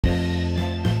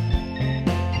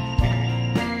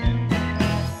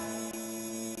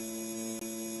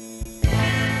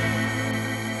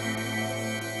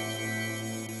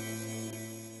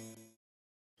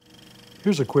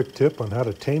Here's a quick tip on how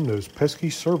to tame those pesky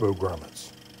servo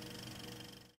grommets.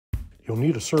 You'll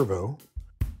need a servo,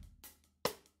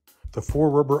 the 4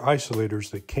 rubber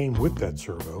isolators that came with that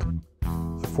servo,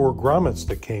 the 4 grommets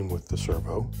that came with the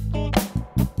servo,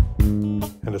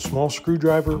 and a small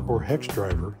screwdriver or hex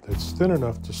driver that's thin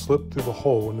enough to slip through the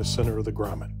hole in the center of the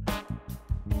grommet.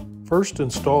 First,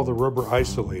 install the rubber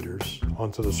isolators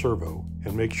onto the servo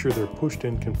and make sure they're pushed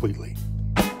in completely.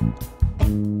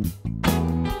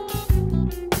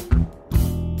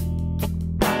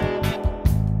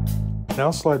 Now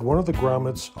slide one of the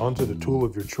grommets onto the tool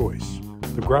of your choice.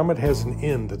 The grommet has an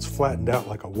end that's flattened out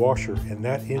like a washer, and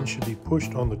that end should be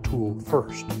pushed on the tool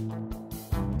first.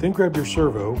 Then grab your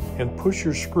servo and push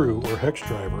your screw or hex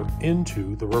driver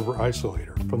into the rubber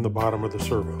isolator from the bottom of the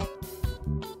servo.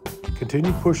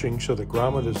 Continue pushing so the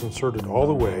grommet is inserted all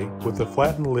the way with the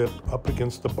flattened lip up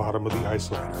against the bottom of the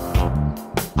isolator.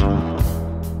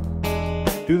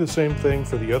 Do the same thing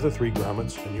for the other 3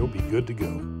 grommets and you'll be good to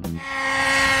go.